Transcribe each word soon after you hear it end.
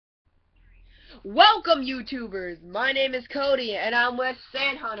Welcome, YouTubers! My name is Cody, and I'm with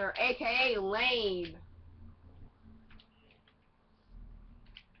Sand Hunter, aka Lane.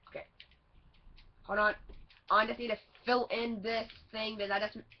 Okay, hold on. I just need to fill in this thing that I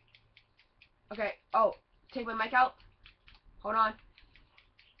just... Okay, oh, take my mic out. Hold on.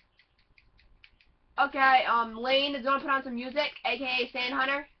 Okay, Lane is gonna put on some music, aka Sand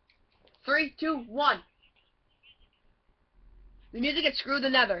Hunter. 3, 2, 1. The music is Screw the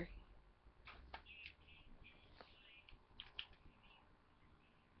Nether.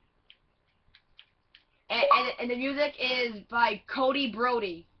 And the music is by Cody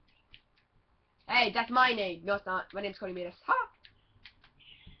Brody. Hey, that's my name. No, it's not. My name's Cody Matus. Ha!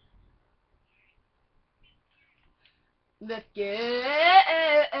 Let's get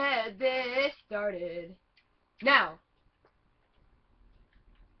this started. Now.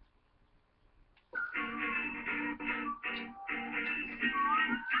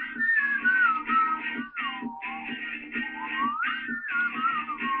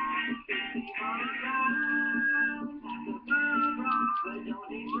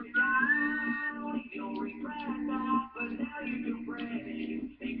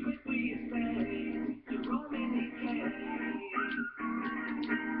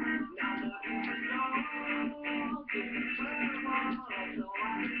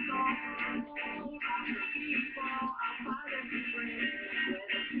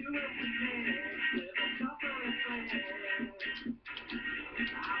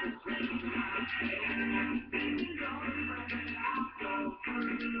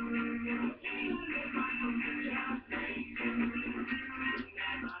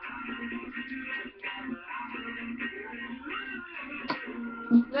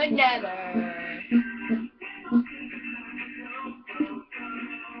 The Nether.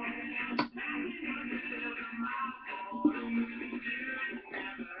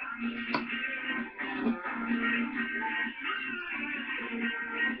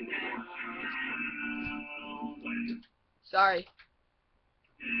 Sorry.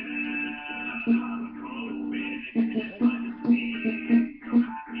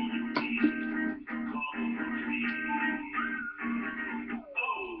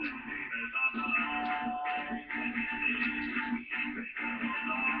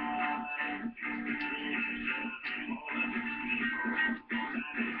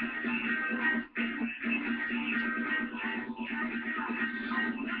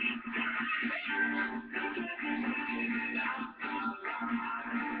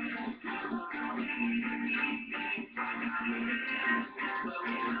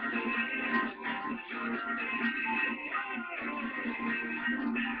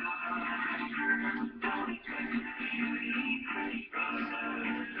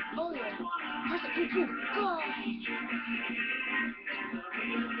 Oh yeah. Press it, go, go.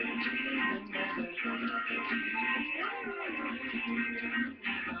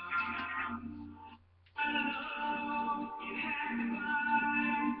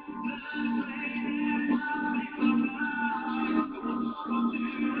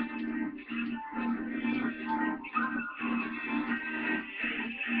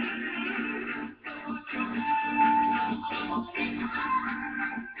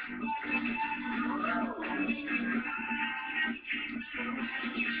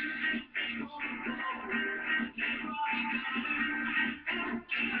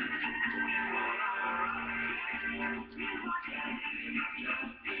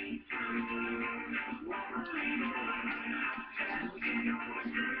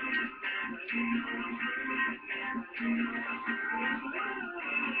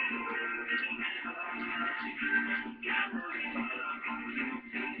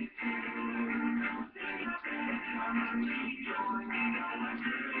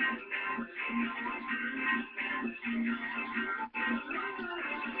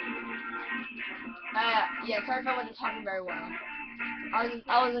 Yeah, sorry if I wasn't talking very well. I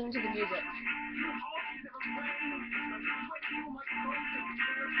was listening to the music.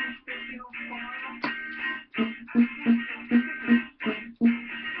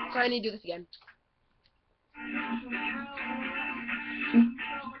 So I need to do this again.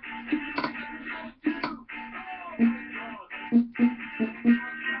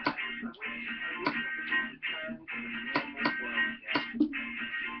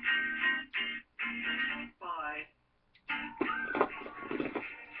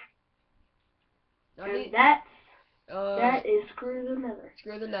 And that is Screw the Nether.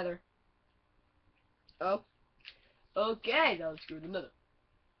 Screw the Nether. Oh. Okay, now let's screw the Nether.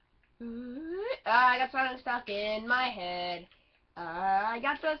 I got something stuck in my head. I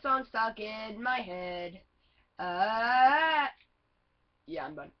got the song stuck in my head. Yeah,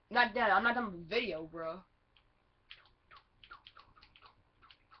 I'm done. Not done. I'm not done with the video, bro.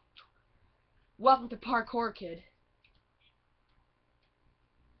 Welcome to Parkour Kid.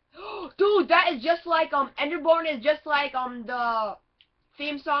 Dude, that is just like Enderborn is just like the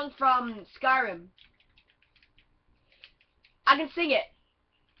theme song from Skyrim. I can sing it.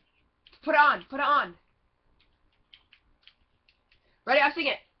 Put it on. Put it on. Ready? I'll sing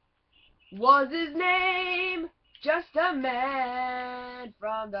it. Was his name just a man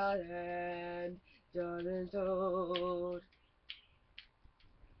from the land? Doesn't told.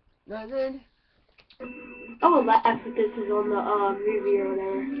 Nothing. I will laugh if this is on the movie or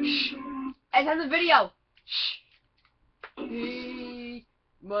whatever. Shh. It's on the video. Shh. He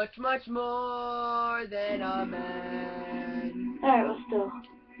much more than a man. Alright, well still.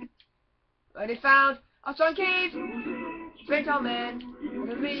 But he found a strong cave. Great tall man.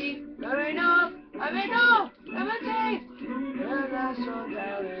 To me, I know, I'm a cave. And that strong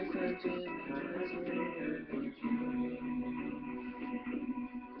town is searching.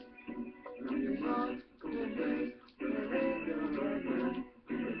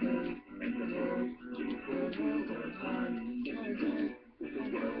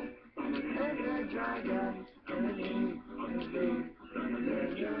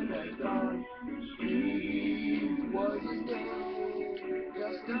 Was his name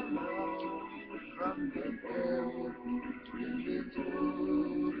just a man from the hill?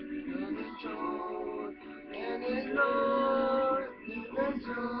 And his Lord, his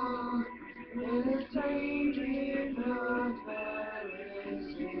Lord, and his changing the Paris is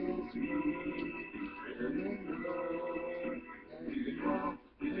true. And his Lord,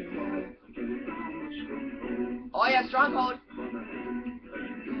 oh yeah, stronghold.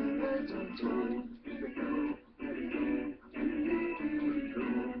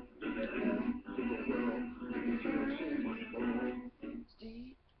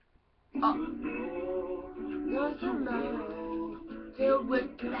 Was a man filled with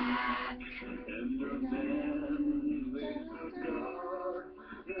black.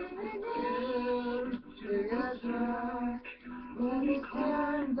 When he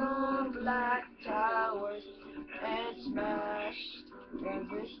climbed the black towers and smashed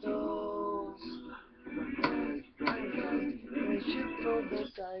every stove. And shoot for the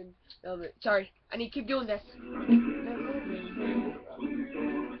sign. No, sorry, I need to keep doing this.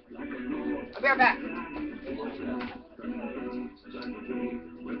 I'll be right back.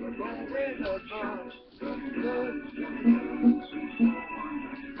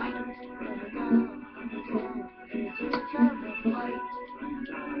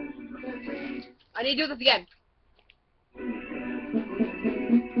 I need to do this again.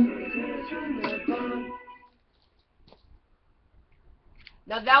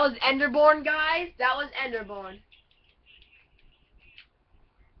 Now that was Enderborn, guys. That was Enderborn.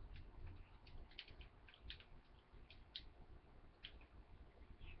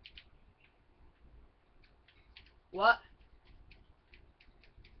 What?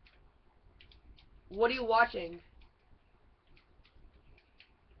 What are you watching?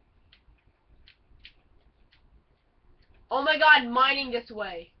 Oh my god, mining this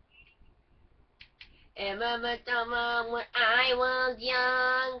way. And mama, when I was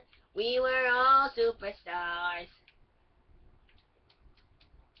young, we were all superstars.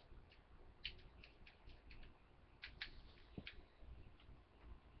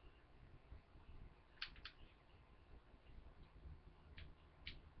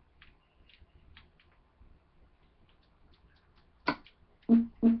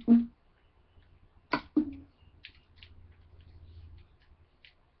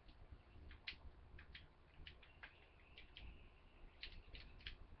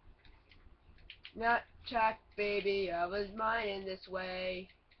 Not track, baby, I was mining this way.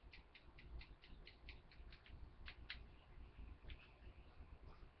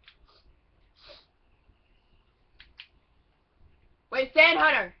 Wait, Sand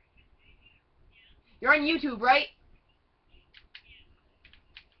Hunter! You're on YouTube, right?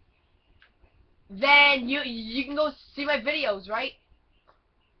 Then you can go see my videos, right?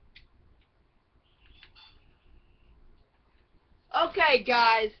 Okay,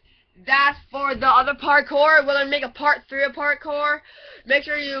 guys. That's for the other parkour. We're gonna make a part 3 of parkour. Make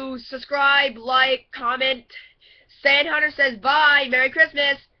sure you subscribe, like, comment. Sand Hunter says bye. Merry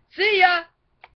Christmas. See ya.